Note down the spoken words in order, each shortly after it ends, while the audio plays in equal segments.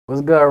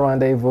What's good,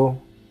 Rendezvous?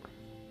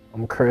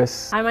 I'm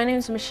Chris. Hi, my name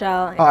is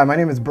Michelle. Hi, my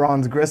name is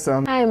Bronze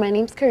Grissom. Hi, my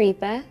name's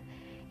Caritha,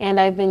 and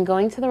I've been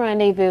going to the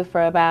Rendezvous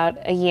for about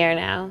a year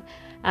now.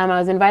 I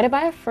was invited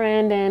by a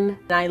friend, and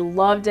I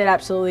loved it,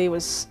 absolutely.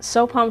 Was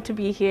so pumped to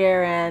be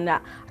here, and I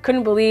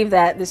couldn't believe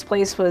that this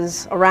place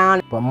was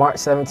around. But March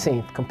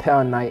 17th,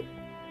 Compel Night,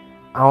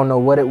 I don't know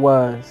what it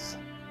was,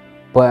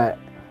 but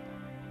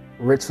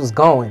Rich was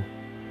going.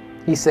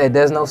 He said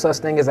there's no such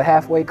thing as a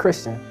halfway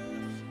Christian.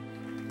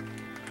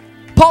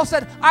 Paul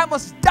said, I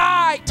must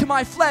die to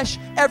my flesh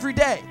every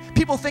day.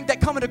 People think that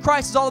coming to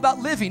Christ is all about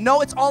living. No,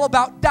 it's all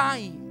about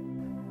dying.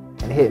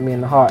 And it hit me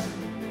in the heart.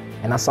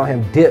 And I saw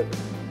him dip,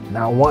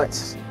 not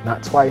once,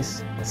 not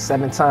twice, but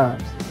 7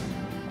 times.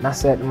 And I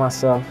said to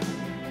myself,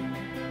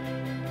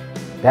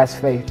 that's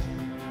faith.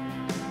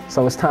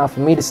 So it's time for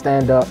me to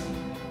stand up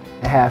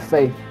and have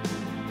faith.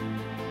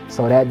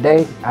 So that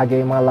day, I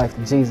gave my life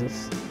to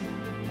Jesus.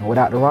 And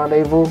without the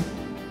Rendezvous,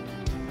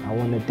 I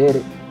wouldn't have did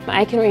it.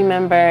 I can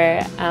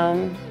remember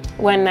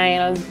one night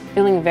I was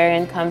feeling very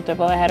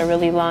uncomfortable. I had a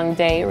really long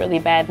day, a really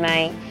bad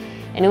night,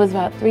 and it was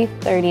about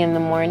 3:30 in the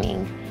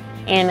morning.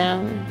 And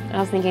I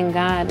was thinking,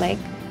 God, like,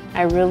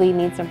 I really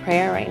need some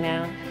prayer right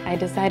now. I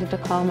decided to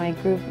call my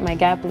group, my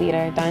Gap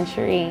leader, Don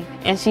Cherie,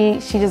 and she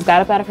just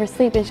got up out of her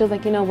sleep and she was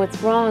like, you know,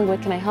 what's wrong?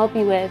 What can I help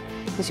you with?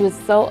 And she was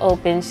so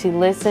open. She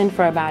listened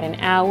for about an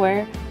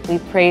hour. We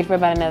prayed for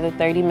about another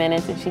 30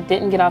 minutes, and she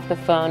didn't get off the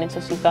phone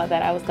until she felt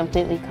that I was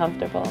completely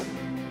comfortable.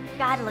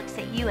 God looks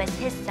at you as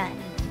his son.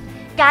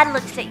 God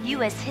looks at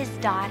you as his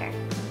daughter.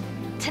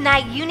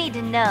 Tonight you need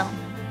to know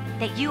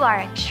that you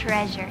are a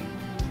treasure.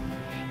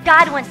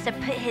 God wants to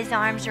put his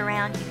arms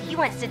around you. He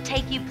wants to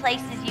take you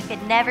places you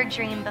could never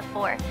dream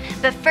before.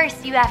 But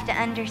first you have to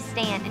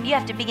understand, and you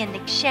have to begin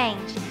to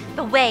change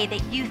the way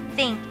that you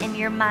think in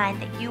your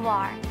mind that you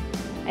are.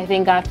 I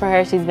thank God for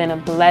her. She's been a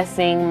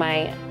blessing.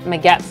 My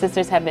Gap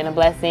sisters have been a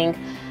blessing.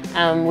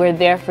 We're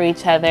there for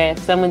each other. If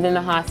someone's in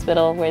the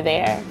hospital, we're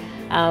there.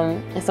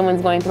 If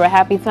someone's going through a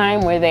happy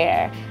time, we're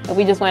there. If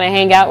we just want to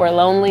hang out, we're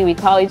lonely, we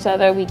call each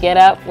other, we get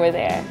up, we're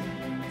there.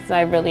 So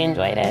I really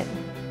enjoyed it.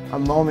 A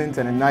moment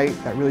and a night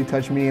that really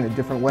touched me in a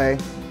different way,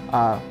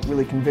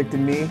 really convicted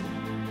me.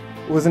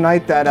 It was a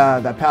night that,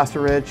 that Pastor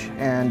Rich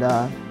and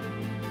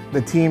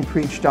the team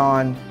preached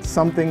on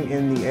something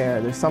in the air.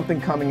 There's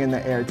something coming in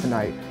the air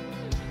tonight.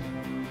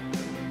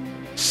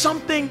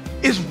 Something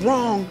is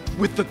wrong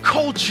with the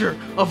culture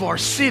of our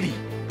city.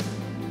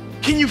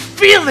 Can you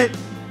feel it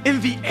in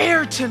the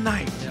air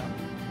tonight?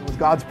 It was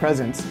God's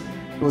presence.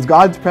 It was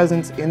God's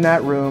presence in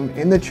that room,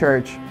 in the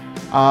church.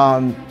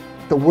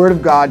 The Word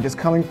of God just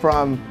coming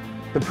from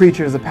the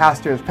preachers, the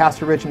pastors,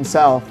 Pastor Rich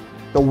himself,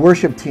 the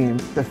worship team,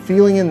 the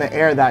feeling in the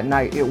air that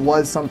night, it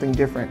was something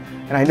different.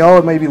 And I know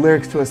it may be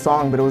lyrics to a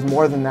song, but it was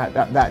more than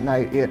that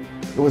night. It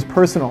was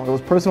personal. It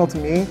was personal to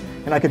me,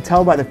 and I could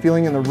tell by the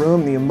feeling in the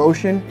room, the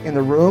emotion in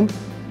the room,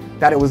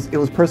 that it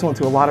was personal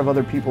to a lot of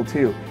other people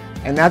too.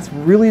 And that's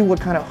really what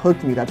kind of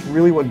hooked me. That's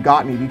really what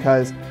got me,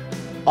 because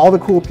all the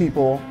cool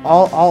people,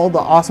 all the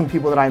awesome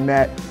people that I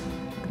met,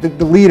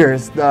 the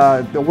leaders,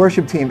 the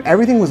worship team,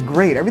 everything was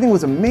great. Everything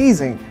was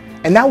amazing.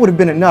 And that would have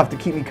been enough to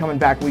keep me coming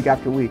back week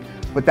after week.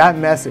 But that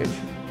message,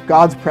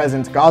 God's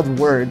presence, God's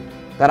word,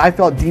 that I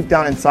felt deep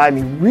down inside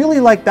me, really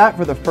like that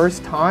for the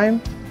first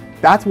time,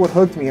 that's what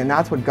hooked me and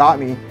that's what got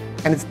me.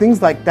 And it's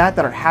things like that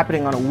that are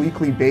happening on a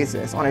weekly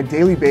basis, on a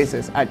daily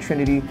basis at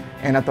Trinity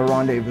and at the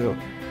Rendezvous.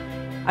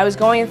 I was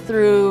going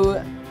through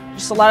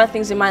just a lot of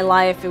things in my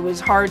life. It was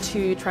hard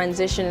to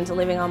transition into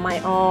living on my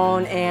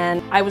own,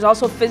 and I was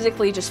also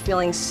physically just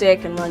feeling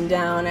sick and run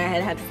down. I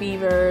had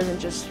fevers and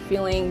just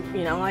feeling,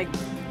 you know, like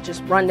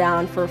just run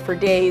down for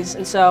days.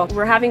 And so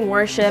we're having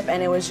worship,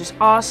 and it was just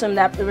awesome.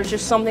 That there was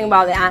just something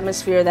about the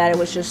atmosphere that it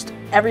was just,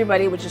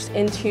 everybody was just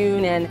in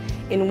tune and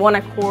in one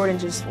accord and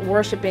just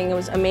worshiping. It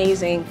was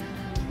amazing.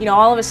 You know,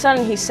 all of a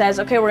sudden he says,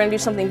 okay, we're gonna do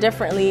something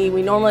differently.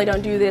 We normally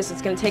don't do this.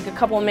 It's gonna take a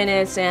couple of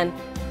minutes. And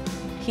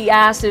he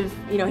asked if,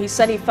 you know, he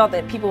said he felt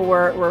that people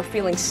were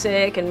feeling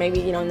sick and maybe,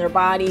 you know, in their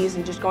bodies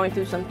and just going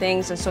through some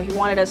things. And so he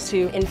wanted us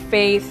to, in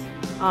faith,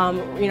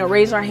 you know,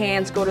 raise our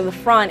hands, go to the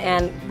front,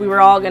 and we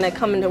were all going to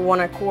come into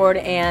one accord.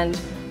 And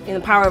in the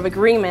power of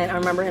agreement, I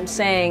remember him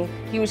saying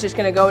he was just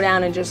going to go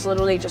down and just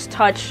literally just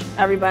touch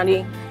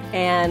everybody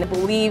and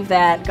believe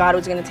that God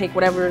was going to take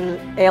whatever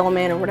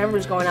ailment or whatever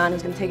was going on, he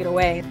was going to take it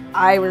away.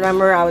 I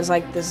remember I was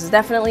like, this is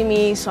definitely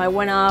me. So I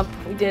went up,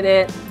 we did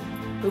it,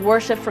 we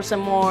worshiped for some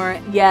more,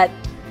 yet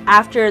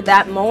after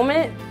that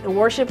moment, the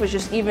worship was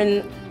just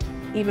even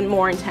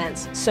more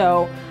intense.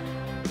 So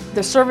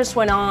the service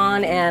went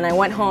on and I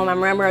went home. I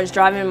remember I was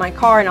driving in my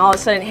car and all of a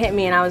sudden it hit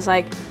me and I was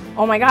like,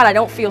 oh my God, I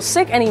don't feel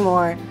sick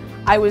anymore.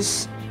 I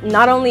was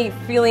not only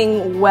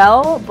feeling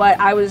well, but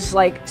I was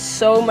like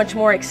so much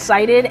more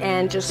excited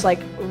and just like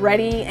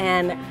ready.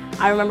 And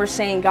I remember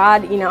saying,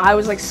 God, you know, I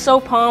was like so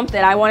pumped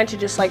that I wanted to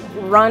just like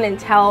run and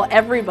tell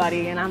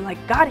everybody. And I'm like,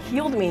 God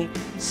healed me.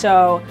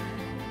 So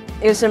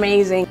it was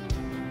amazing.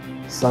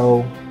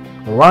 So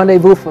the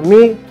Rendezvous for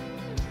me,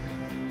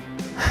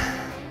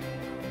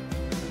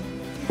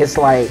 it's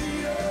like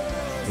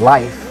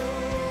life.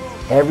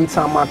 Every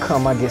time I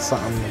come, I get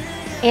something new.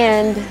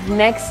 And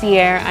next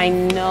year, I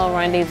know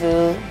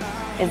Rendezvous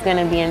is going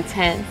to be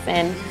intense,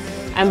 and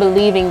I'm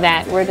believing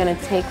that we're going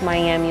to take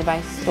Miami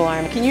by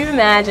storm. Can you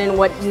imagine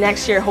what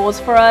next year holds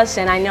for us?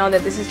 And I know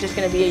that this is just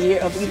going to be a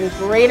year of even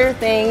greater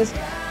things.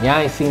 Y'all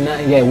ain't seen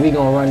nothing yet. We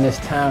gonna run this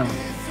town.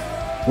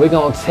 We're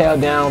gonna tear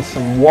down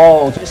some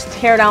walls. Just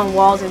tear down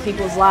walls in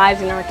people's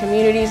lives, in our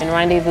communities. And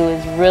Rendezvous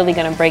is really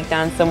going to break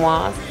down some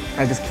walls.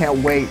 I just can't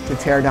wait to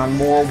tear down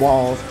more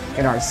walls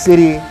in our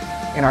city,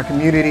 in our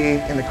community,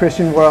 in the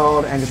Christian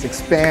world, and just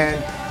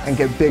expand and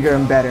get bigger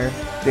and better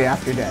day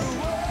after day.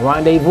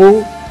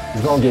 Rendezvous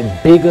is gonna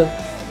get bigger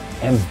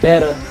and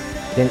better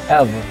than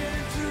ever.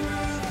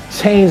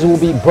 Chains will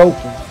be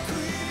broken.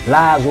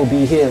 Lives will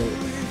be healed.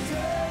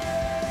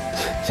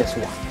 Just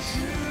watch.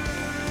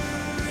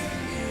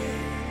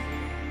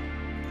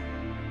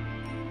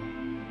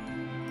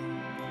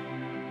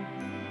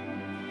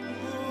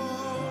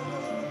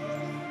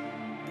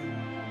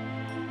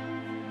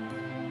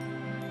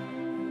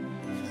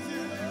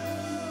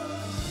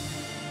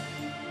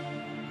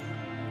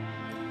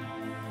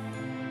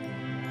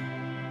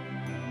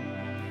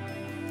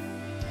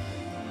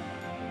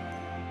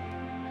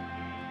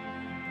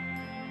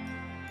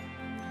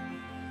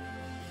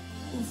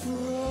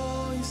 For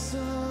all your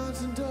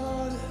sons and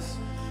daughters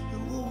who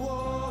were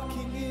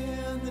walking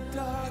in the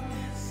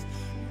darkness,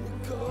 you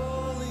are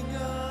calling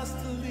us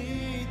to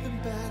lead them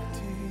back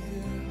to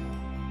you.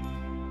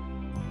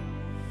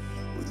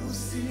 We will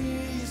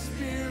see your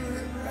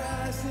spirit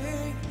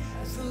rising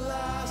as the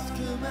lost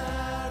come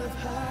out of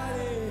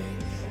hiding.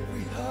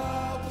 Every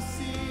heart will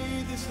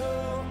see this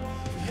hope.